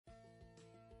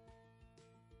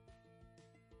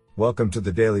Welcome to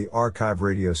the Daily Archive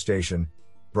radio station,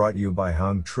 brought you by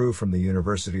Hung Tru from the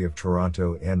University of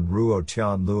Toronto and Ruo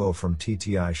Tian Luo from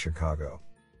TTI Chicago.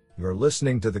 You're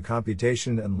listening to the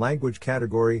Computation and Language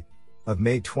category of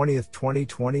May 20th,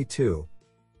 2022.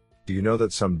 Do you know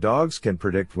that some dogs can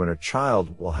predict when a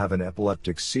child will have an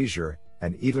epileptic seizure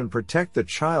and even protect the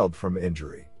child from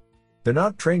injury? They're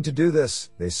not trained to do this,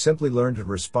 they simply learn to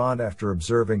respond after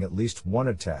observing at least one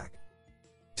attack.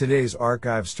 Today's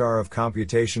archive star of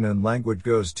computation and language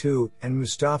goes to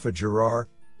Mustafa Jarrar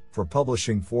for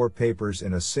publishing 4 papers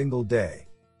in a single day.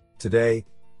 Today,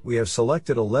 we have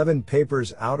selected 11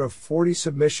 papers out of 40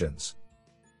 submissions.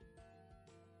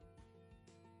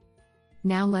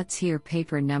 Now let's hear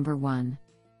paper number 1.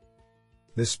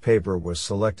 This paper was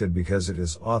selected because it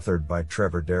is authored by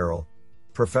Trevor Darrell,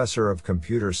 Professor of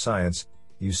Computer Science,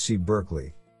 UC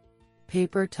Berkeley.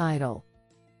 Paper title: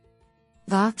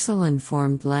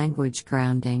 Voxel-informed language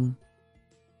grounding.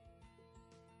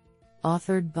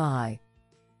 Authored by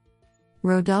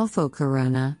Rodolfo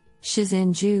Corona,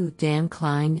 Shizhen Zhu, Dan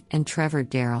Klein, and Trevor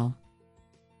Darrell.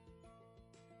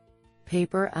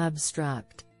 Paper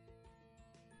abstract: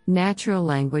 Natural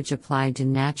language applied to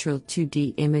natural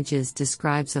 2D images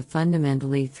describes a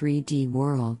fundamentally 3D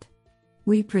world.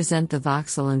 We present the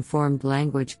Voxel-informed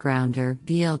language grounder,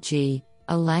 VLG,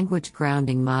 a language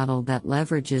grounding model that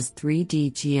leverages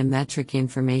 3D geometric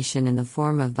information in the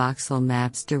form of voxel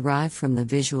maps derived from the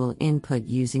visual input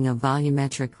using a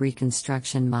volumetric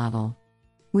reconstruction model.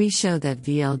 We show that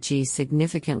VLG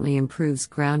significantly improves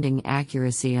grounding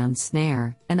accuracy on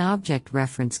Snare, an object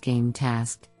reference game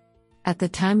task. At the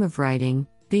time of writing,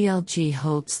 VLG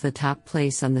holds the top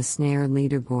place on the Snare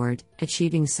leaderboard,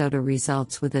 achieving SOTA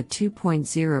results with a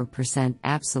 2.0%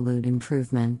 absolute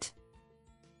improvement.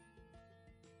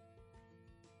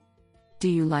 Do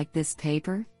you like this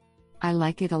paper? I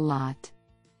like it a lot.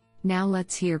 Now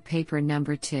let's hear paper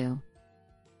number 2.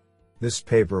 This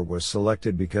paper was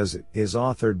selected because it is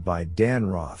authored by Dan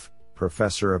Roth,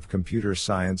 Professor of Computer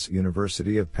Science,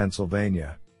 University of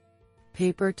Pennsylvania.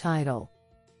 Paper title: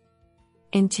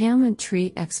 Entailment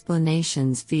Tree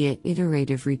Explanations via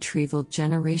Iterative Retrieval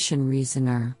Generation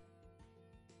Reasoner.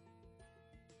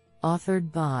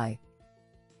 Authored by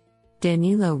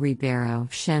Danilo Ribeiro,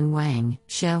 Shen Wang,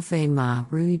 Xiaofei Ma,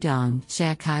 Ruidong,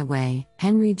 Xiakai Wei,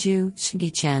 Henry Zhu,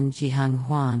 Shigichen Jiheng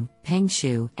Huang, Peng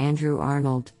Shu, Andrew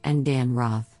Arnold, and Dan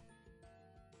Roth.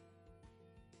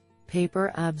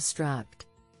 Paper abstract: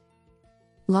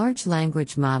 Large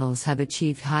language models have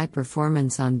achieved high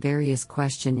performance on various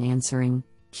question answering,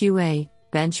 QA,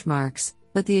 benchmarks,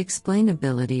 but the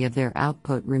explainability of their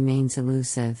output remains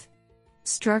elusive.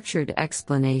 Structured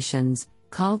explanations,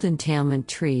 called entailment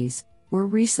trees, were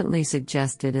recently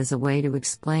suggested as a way to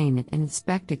explain and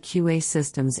inspect a QA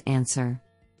system's answer.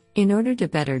 In order to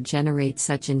better generate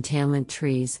such entailment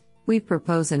trees, we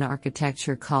propose an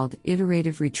architecture called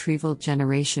Iterative Retrieval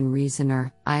Generation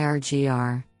Reasoner,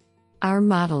 IRGR. Our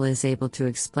model is able to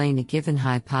explain a given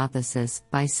hypothesis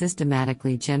by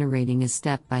systematically generating a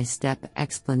step-by-step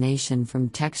explanation from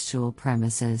textual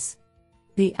premises.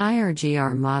 The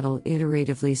IRGR model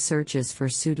iteratively searches for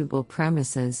suitable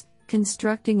premises,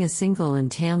 constructing a single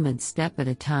entailment step at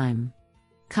a time.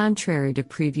 Contrary to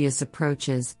previous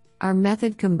approaches, our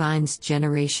method combines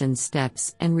generation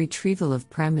steps and retrieval of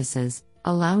premises,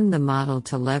 allowing the model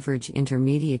to leverage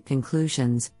intermediate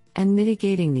conclusions and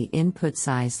mitigating the input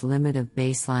size limit of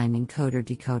baseline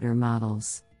encoder-decoder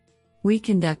models. We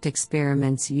conduct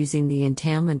experiments using the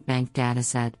entailment bank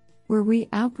dataset, where we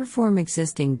outperform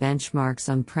existing benchmarks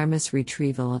on premise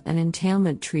retrieval and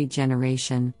entailment tree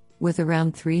generation, with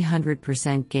around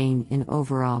 300% gain in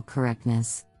overall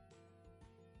correctness.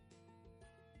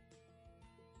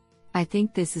 I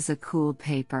think this is a cool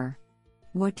paper.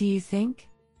 What do you think?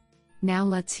 Now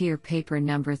let's hear paper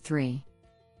number 3.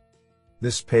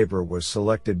 This paper was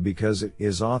selected because it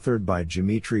is authored by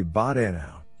Dimitri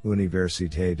Bodanov,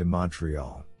 Université de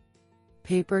Montréal.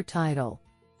 Paper title: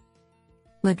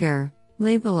 Laguerre,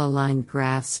 Label-Aligned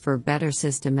Graphs for Better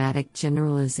Systematic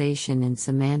Generalization in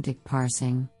Semantic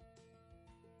Parsing.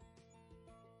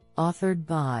 Authored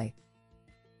by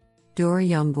Dor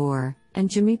Yombor and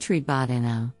Dimitri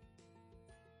Bodanov.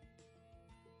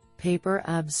 Paper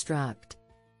abstract: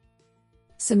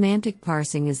 Semantic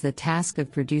parsing is the task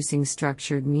of producing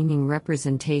structured meaning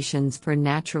representations for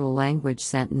natural language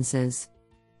sentences.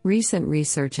 Recent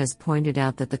research has pointed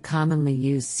out that the commonly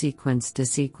used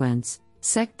sequence-to-sequence,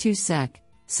 sec-to-sec,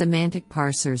 semantic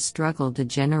parsers struggle to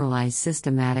generalize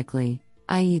systematically,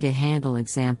 i.e. to handle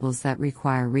examples that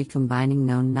require recombining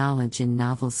known knowledge in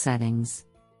novel settings.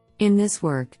 In this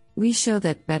work, We show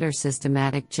that better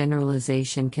systematic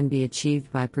generalization can be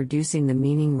achieved by producing the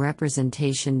meaning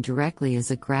representation directly as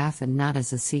a graph and not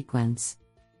as a sequence.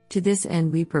 To this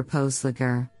end, we propose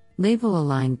Laguerre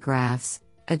label-aligned graphs,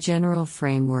 a general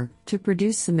framework to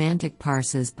produce semantic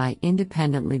parses by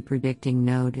independently predicting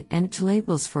node and edge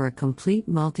labels for a complete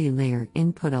multi-layer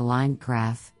input-aligned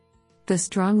graph. The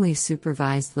strongly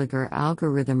supervised Laguerre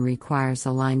algorithm requires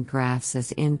aligned graphs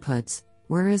as inputs,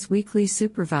 whereas weakly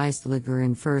supervised Laguerre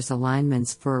infers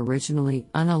alignments for originally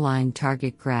unaligned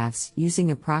target graphs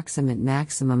using approximate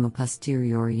maximum a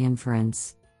posteriori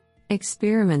inference.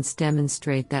 Experiments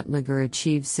demonstrate that Laguerre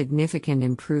achieves significant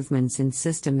improvements in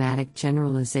systematic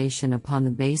generalization upon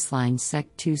the baseline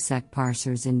Sec2-Sec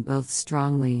parsers in both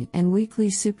strongly and weakly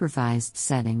supervised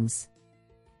settings.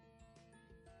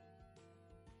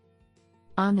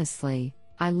 Honestly,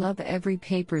 I love every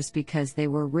papers because they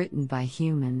were written by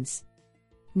humans.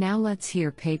 Now let's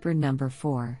hear paper number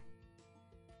 4.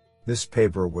 This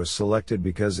paper was selected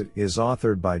because it is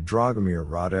authored by Dragomir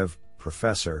Radev,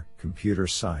 Professor, Computer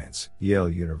Science, Yale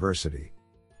University.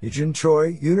 Yijin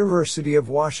Choi, University of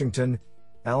Washington,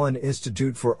 Allen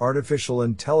Institute for Artificial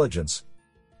Intelligence,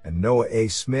 and Noah A.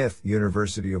 Smith,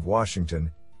 University of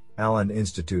Washington, Allen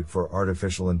Institute for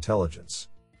Artificial Intelligence.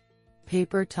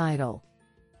 Paper title: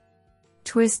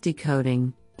 Twist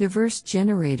Decoding, Diverse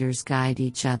Generators Guide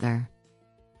Each Other.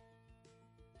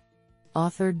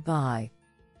 Authored by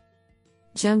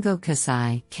Jungo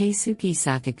Kasai, Keisuke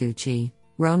Sakaguchi,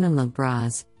 Ronan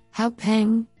Labraz, Hao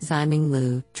Peng, Ximing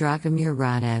Liu, Dragomir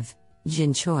Radev,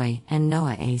 Jin Choi, and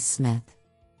Noah A. Smith.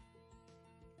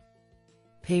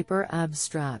 Paper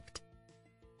abstract: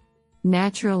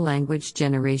 Natural language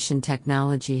generation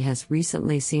technology has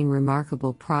recently seen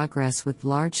remarkable progress with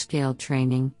large-scale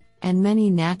training, and many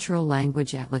natural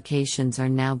language applications are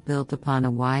now built upon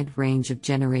a wide range of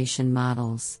generation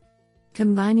models.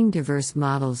 Combining diverse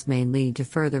models may lead to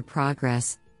further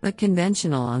progress, but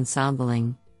conventional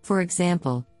ensembling, for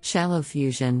example, shallow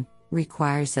fusion,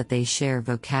 requires that they share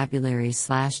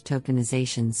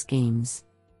vocabulary/tokenization schemes.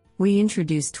 We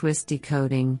introduce twist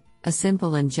decoding, a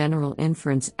simple and general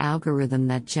inference algorithm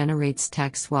that generates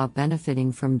text while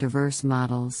benefiting from diverse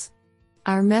models.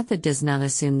 Our method does not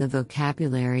assume the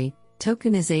vocabulary,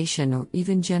 tokenization, or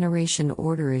even generation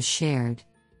order is shared.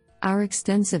 Our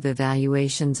extensive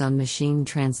evaluations on machine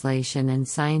translation and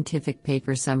scientific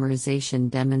paper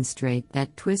summarization demonstrate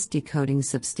that twist decoding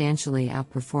substantially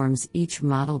outperforms each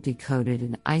model decoded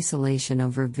in isolation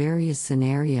over various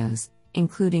scenarios,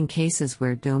 including cases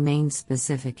where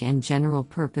domain-specific and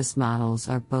general-purpose models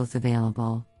are both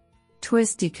available.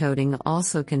 Twist decoding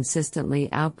also consistently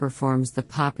outperforms the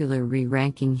popular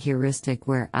re-ranking heuristic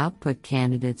where output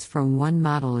candidates from one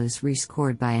model is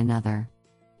rescored by another.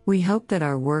 We hope that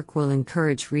our work will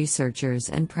encourage researchers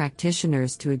and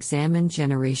practitioners to examine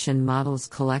generation models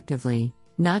collectively,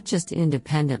 not just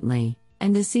independently,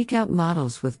 and to seek out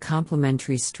models with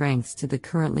complementary strengths to the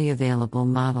currently available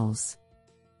models.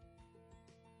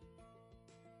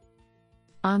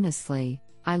 Honestly,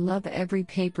 I love every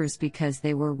papers because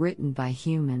they were written by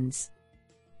humans.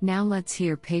 Now let's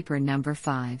hear paper number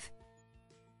 5.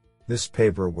 This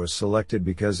paper was selected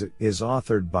because it is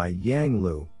authored by Yang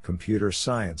Liu, Computer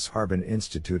Science, Harbin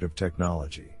Institute of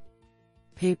Technology.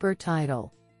 Paper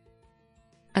title: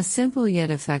 A simple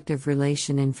yet effective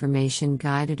relation information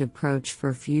guided approach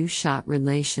for few-shot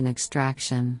relation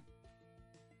extraction.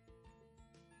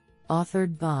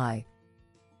 Authored by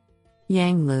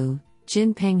Yang Liu,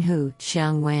 Jinpeng Hu,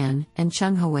 Xiang Wan, and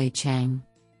Chenghui Chang.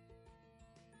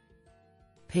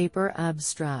 Paper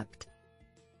abstract: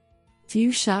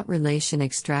 Few-shot relation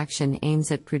extraction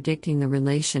aims at predicting the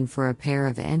relation for a pair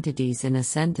of entities in a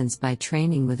sentence by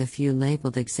training with a few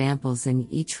labeled examples in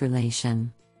each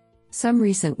relation. Some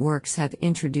recent works have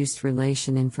introduced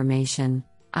relation information,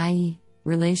 i.e.,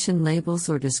 relation labels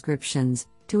or descriptions,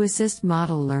 to assist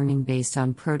model learning based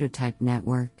on prototype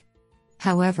network.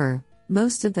 However,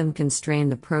 most of them constrain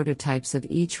the prototypes of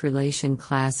each relation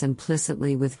class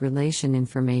implicitly with relation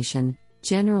information,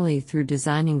 generally through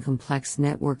designing complex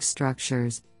network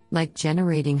structures, like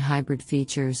generating hybrid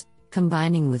features,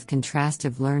 combining with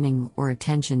contrastive learning or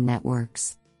attention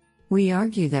networks. We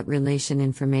argue that relation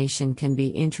information can be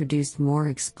introduced more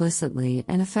explicitly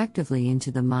and effectively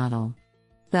into the model.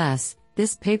 Thus,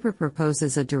 this paper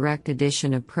proposes a direct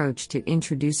addition approach to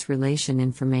introduce relation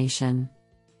information.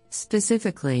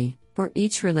 Specifically, for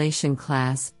each relation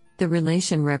class, the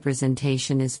relation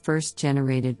representation is first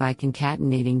generated by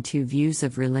concatenating two views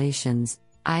of relations,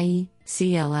 i.e.,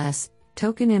 CLS,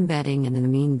 token embedding and the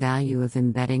mean value of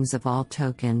embeddings of all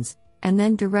tokens, and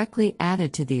then directly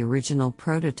added to the original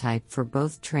prototype for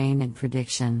both train and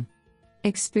prediction.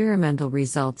 Experimental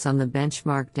results on the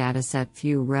benchmark dataset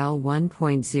FuRel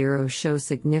 1.0 show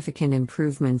significant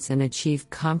improvements and achieve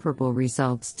comparable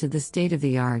results to the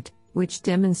state-of-the-art, which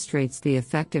demonstrates the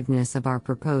effectiveness of our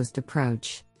proposed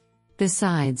approach.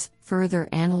 Besides, further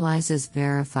analyses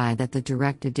verify that the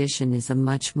direct addition is a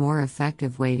much more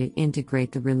effective way to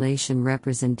integrate the relation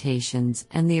representations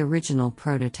and the original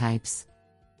prototypes.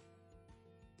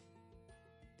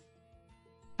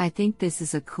 I think this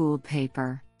is a cool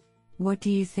paper. What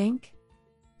do you think?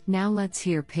 Now let's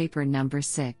hear paper number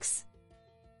 6.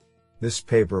 This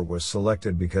paper was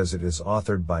selected because it is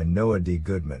authored by Noah D.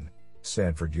 Goodman,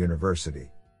 Stanford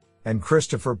University, and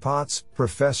Christopher Potts,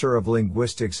 Professor of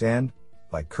Linguistics and,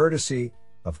 by courtesy,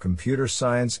 of Computer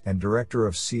Science and Director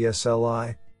of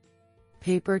CSLI.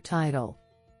 Paper title: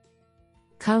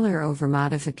 Color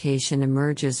overmodification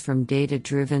emerges from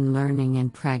data-driven learning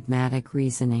and pragmatic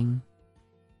reasoning.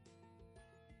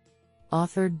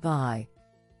 Authored by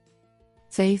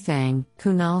Fei Fang,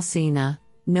 Kunal Sinha,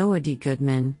 Noah D.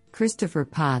 Goodman, Christopher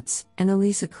Potts, and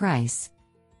Elisa Kreis.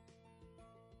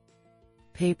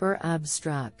 Paper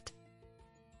abstract: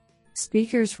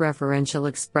 Speakers' referential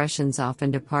expressions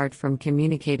often depart from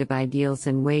communicative ideals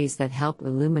in ways that help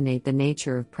illuminate the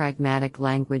nature of pragmatic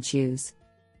language use.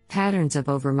 Patterns of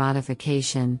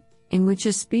overmodification, in which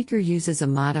a speaker uses a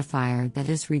modifier that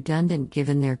is redundant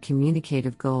given their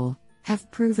communicative goal,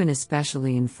 have proven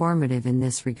especially informative in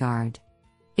this regard.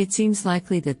 It seems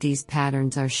likely that these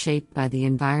patterns are shaped by the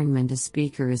environment a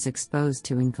speaker is exposed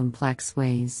to in complex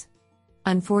ways.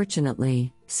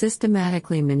 Unfortunately,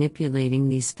 systematically manipulating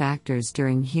these factors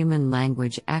during human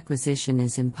language acquisition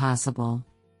is impossible.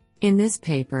 In this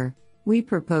paper, we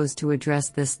propose to address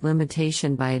this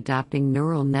limitation by adopting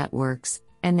neural networks,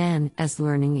 NN, as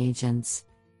learning agents.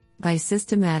 By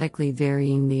systematically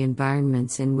varying the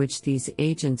environments in which these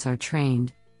agents are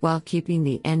trained, while keeping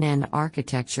the NN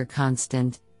architecture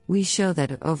constant, we show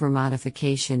that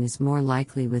overmodification is more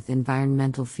likely with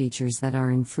environmental features that are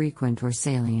infrequent or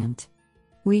salient.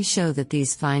 We show that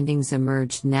these findings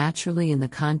emerged naturally in the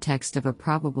context of a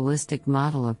probabilistic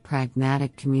model of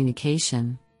pragmatic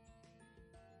communication.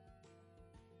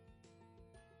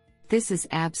 This is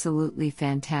absolutely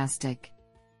fantastic.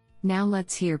 Now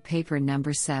let's hear paper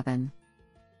number 7.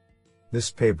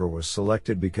 This paper was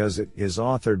selected because it is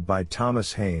authored by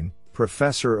Thomas Hayne,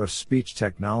 Professor of Speech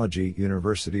Technology,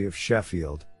 University of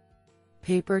Sheffield.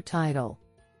 Paper title: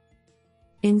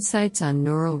 Insights on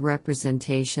Neural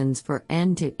Representations for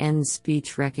End-to-End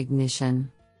Speech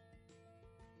Recognition.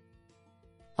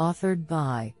 Authored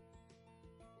by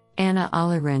Anna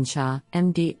Alirenshaw,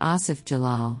 MD Asif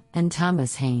Jalal, and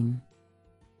Thomas Hayne.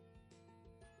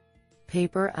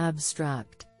 Paper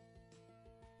abstract: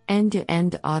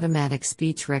 End-to-end automatic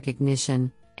speech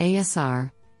recognition,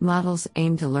 ASR, models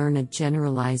aim to learn a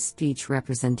generalized speech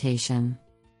representation.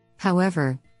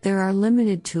 However, there are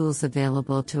limited tools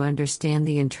available to understand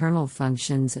the internal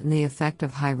functions and the effect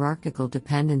of hierarchical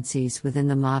dependencies within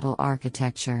the model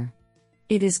architecture.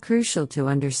 It is crucial to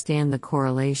understand the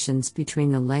correlations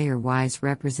between the layer-wise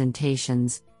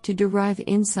representations, to derive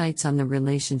insights on the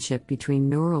relationship between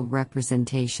neural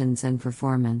representations and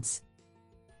performance.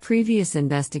 Previous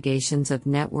investigations of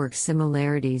network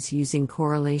similarities using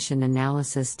correlation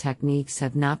analysis techniques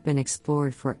have not been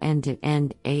explored for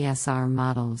end-to-end ASR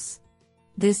models.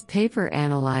 This paper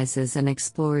analyzes and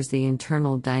explores the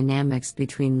internal dynamics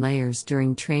between layers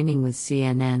during training with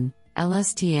CNN,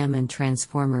 LSTM and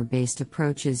transformer-based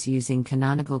approaches using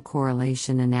canonical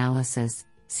correlation analysis,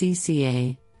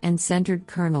 CCA, and centered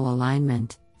kernel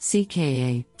alignment,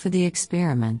 CKA, for the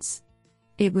experiments.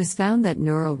 It was found that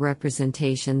neural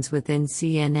representations within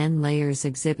CNN layers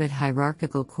exhibit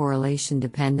hierarchical correlation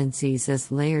dependencies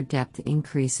as layer depth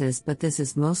increases, but this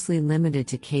is mostly limited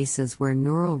to cases where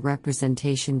neural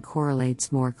representation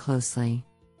correlates more closely.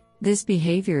 This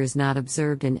behavior is not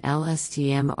observed in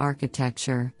LSTM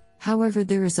architecture, however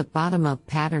there is a bottom-up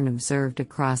pattern observed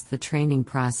across the training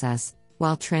process,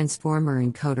 while transformer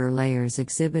encoder layers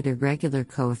exhibit irregular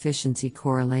coefficiency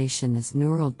correlation as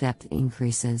neural depth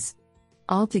increases.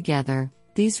 Altogether,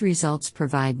 these results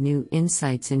provide new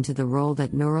insights into the role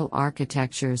that neural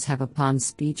architectures have upon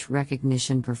speech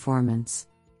recognition performance.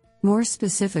 More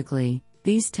specifically,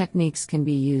 these techniques can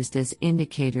be used as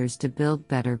indicators to build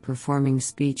better performing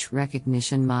speech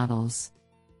recognition models.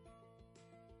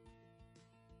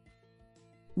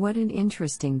 What an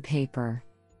interesting paper!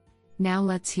 Now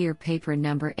let's hear paper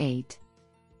number 8.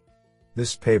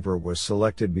 This paper was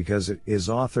selected because it is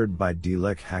authored by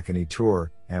Dilek Haqqani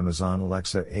Tour, Amazon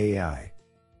Alexa AI.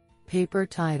 Paper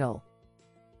title: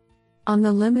 On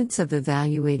the limits of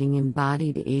evaluating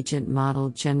embodied agent model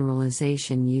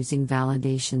generalization using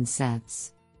validation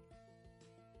sets.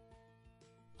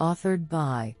 Authored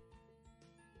by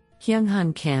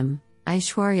Kyunghun Kim,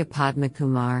 Aishwarya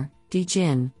Padmakumar,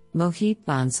 Dijin, Mohit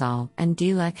Bansal, and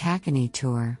Dilek Haqqani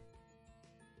Tour.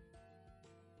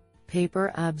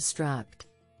 Paper abstract.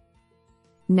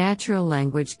 Natural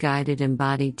language guided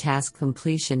embodied task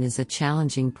completion is a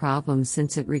challenging problem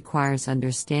since it requires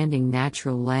understanding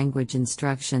natural language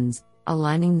instructions,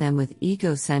 aligning them with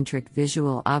egocentric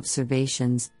visual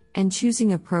observations, and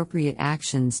choosing appropriate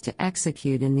actions to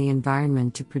execute in the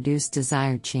environment to produce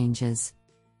desired changes.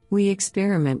 We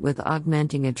experiment with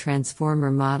augmenting a transformer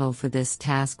model for this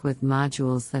task with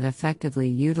modules that effectively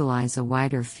utilize a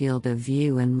wider field of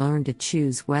view and learn to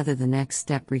choose whether the next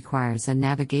step requires a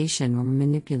navigation or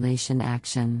manipulation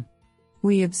action.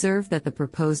 We observed that the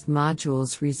proposed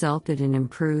modules resulted in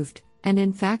improved, and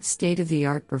in fact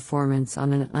state-of-the-art performance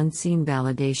on an unseen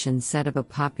validation set of a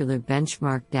popular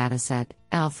benchmark dataset,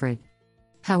 Alfred.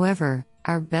 However,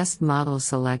 our best model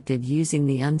selected using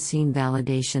the unseen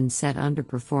validation set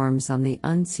underperforms on the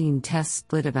unseen test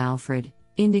split of Alfred,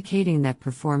 indicating that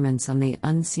performance on the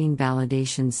unseen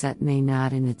validation set may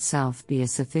not in itself be a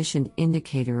sufficient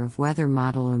indicator of whether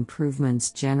model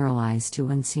improvements generalize to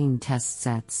unseen test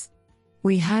sets.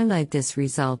 We highlight this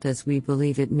result as we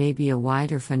believe it may be a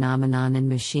wider phenomenon in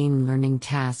machine learning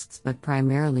tasks but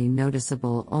primarily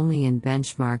noticeable only in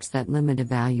benchmarks that limit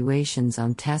evaluations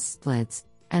on test splits,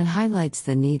 and highlights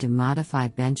the need to modify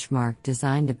benchmark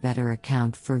design to better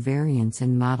account for variance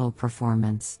in model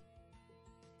performance.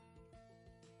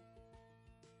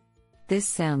 This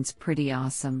sounds pretty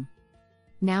awesome.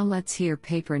 Now let's hear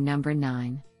paper number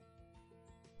 9.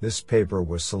 This paper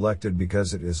was selected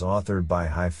because it is authored by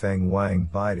Haifeng Wang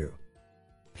Baidu.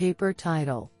 Paper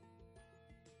title: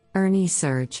 ERNIE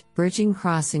Search, Bridging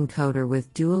Cross-Encoder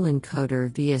with Dual Encoder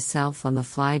via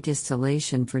Self-on-the-Fly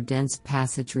Distillation for Dense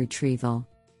Passage Retrieval.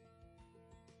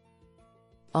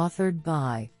 Authored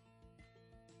by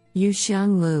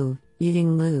Yuxiang Liu,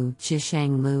 Yiding Liu,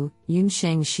 Zhisheng Liu,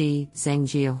 Yunsheng Shi,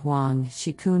 Zhengjia Huang,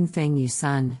 Shikun Feng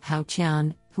Yusun,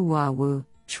 Haoqian, Hua Wu,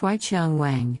 Shuaiqiang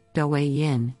Wang, Dowei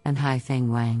Yin, and Haifeng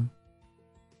Wang.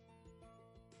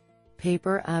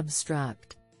 Paper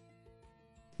abstract.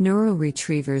 Neural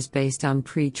retrievers based on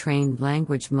pre-trained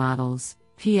language models,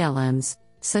 PLMs,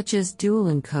 such as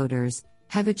dual encoders,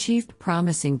 have achieved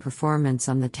promising performance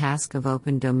on the task of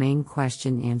open domain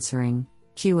question answering,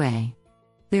 QA.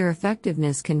 Their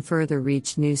effectiveness can further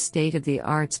reach new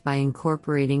state-of-the-arts by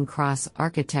incorporating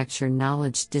cross-architecture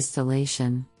knowledge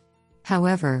distillation.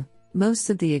 However, most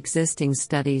of the existing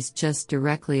studies just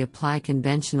directly apply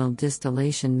conventional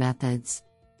distillation methods.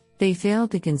 They fail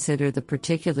to consider the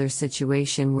particular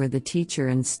situation where the teacher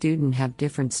and student have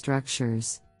different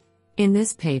structures. In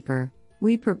this paper,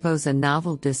 we propose a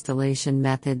novel distillation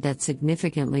method that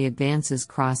significantly advances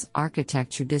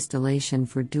cross-architecture distillation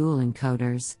for dual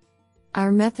encoders.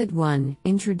 Our method 1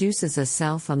 introduces a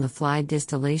self-on-the-fly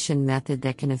distillation method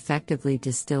that can effectively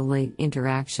distill late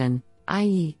interaction,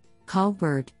 i.e., call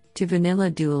BERT, to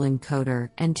vanilla dual encoder,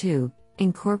 and 2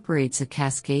 incorporates a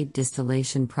cascade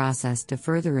distillation process to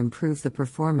further improve the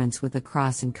performance with a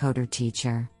cross-encoder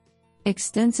teacher.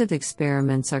 Extensive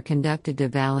experiments are conducted to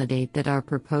validate that our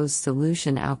proposed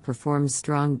solution outperforms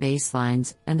strong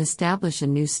baselines and establish a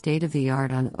new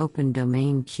state-of-the-art on open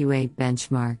domain QA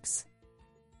benchmarks.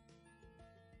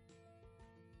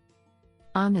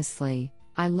 Honestly,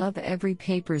 I love every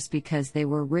papers because they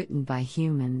were written by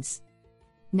humans.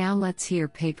 Now let's hear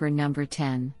paper number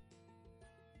 10.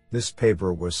 This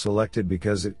paper was selected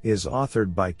because it is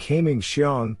authored by Kaiming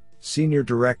Xiong, Senior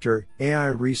Director, AI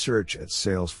Research at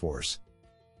Salesforce.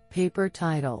 Paper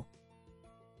title: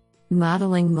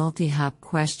 Modeling multi-hop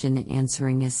question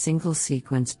answering as single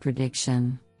sequence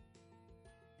prediction.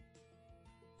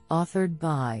 Authored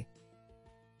by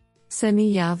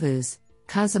Semi Yavuz,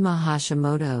 Kazuma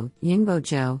Hashimoto, Yingbo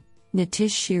Zhou,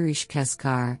 Nitish Shirish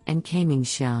Keskar, and Kaiming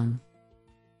Xiong.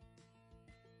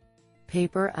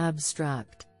 Paper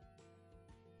abstract.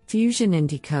 Fusion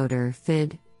Encoder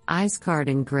FID, Iscard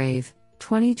and Grave,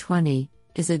 2020,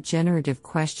 is a generative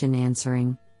question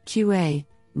answering QA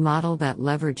model that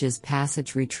leverages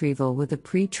passage retrieval with a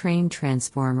pre-trained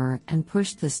transformer and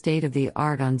pushed the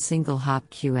state-of-the-art on single-hop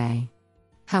QA.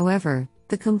 However,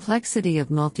 the complexity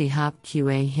of multi-hop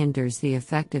QA hinders the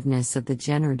effectiveness of the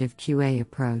generative QA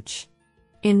approach.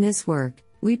 In this work,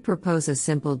 we propose a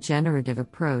simple generative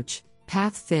approach,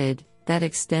 PathFID, that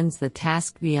extends the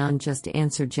task beyond just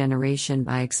answer generation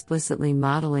by explicitly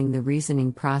modeling the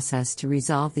reasoning process to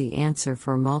resolve the answer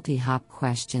for multi-hop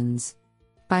questions.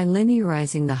 By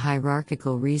linearizing the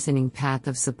hierarchical reasoning path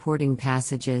of supporting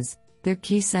passages, their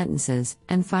key sentences,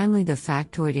 and finally the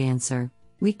factoid answer,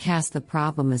 we cast the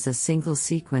problem as a single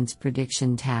sequence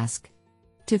prediction task.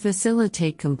 To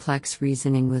facilitate complex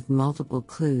reasoning with multiple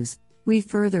clues, we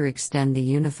further extend the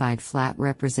unified flat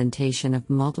representation of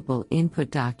multiple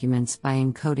input documents by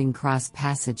encoding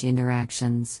cross-passage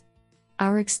interactions.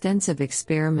 Our extensive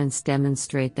experiments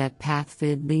demonstrate that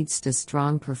PathFID leads to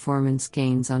strong performance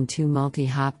gains on two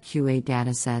multi-hop QA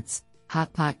datasets,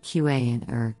 Hotpot QA and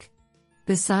ERC.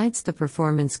 Besides the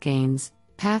performance gains,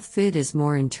 PathFID is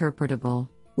more interpretable,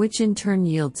 which in turn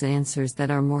yields answers that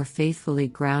are more faithfully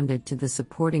grounded to the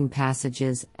supporting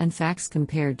passages and facts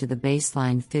compared to the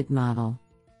baseline FID model.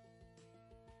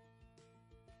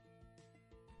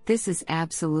 This is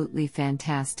absolutely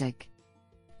fantastic.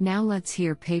 Now let's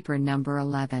hear paper number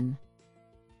 11.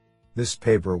 This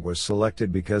paper was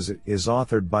selected because it is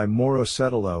authored by Mauro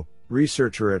Setolo,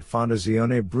 researcher at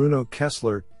Fondazione Bruno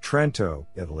Kessler, Trento,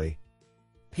 Italy.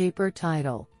 Paper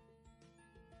title: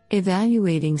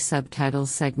 Evaluating Subtitle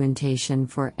Segmentation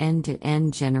for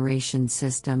End-to-End Generation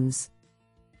Systems.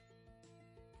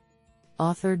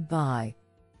 Authored by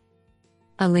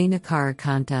Alina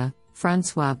Caracanta,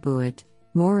 François Bouet,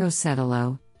 Mauro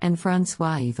Setolo, and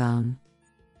François Yvon.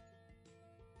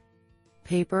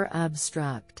 Paper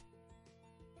abstract: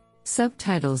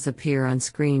 Subtitles appear on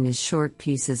screen as short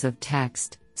pieces of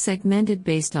text, segmented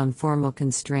based on formal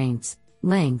constraints,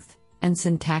 length, and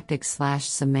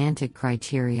syntactic/semantic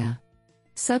criteria.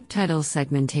 Subtitle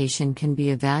segmentation can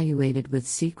be evaluated with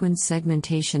sequence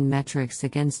segmentation metrics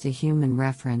against a human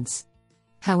reference.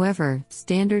 However,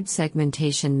 standard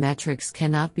segmentation metrics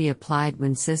cannot be applied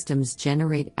when systems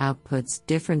generate outputs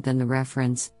different than the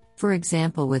reference, for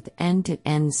example with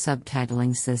end-to-end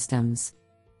subtitling systems.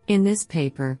 In this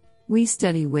paper, we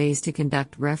study ways to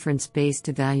conduct reference-based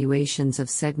evaluations of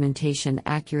segmentation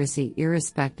accuracy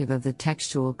irrespective of the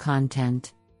textual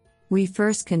content. We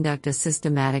first conduct a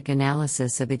systematic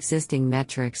analysis of existing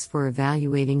metrics for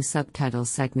evaluating subtitle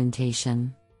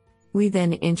segmentation. We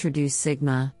then introduce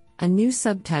Sigma, a new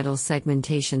subtitle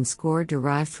segmentation score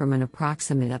derived from an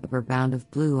approximate upper bound of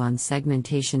blue on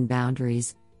segmentation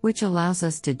boundaries, which allows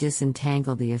us to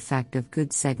disentangle the effect of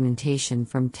good segmentation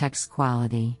from text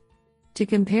quality. To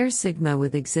compare Sigma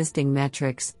with existing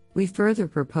metrics, we further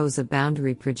propose a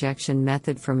boundary projection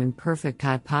method from imperfect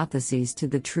hypotheses to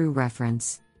the true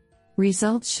reference.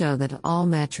 Results show that all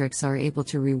metrics are able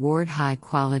to reward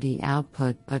high-quality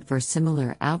output, but for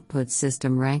similar output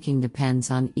system ranking depends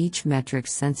on each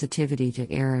metric's sensitivity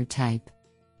to error type.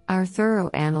 Our thorough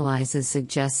analysis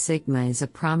suggests Sigma is a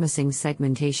promising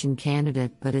segmentation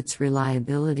candidate, but its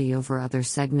reliability over other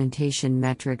segmentation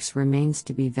metrics remains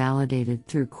to be validated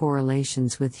through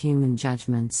correlations with human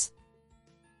judgments.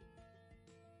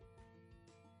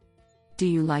 Do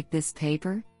you like this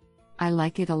paper? I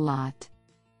like it a lot.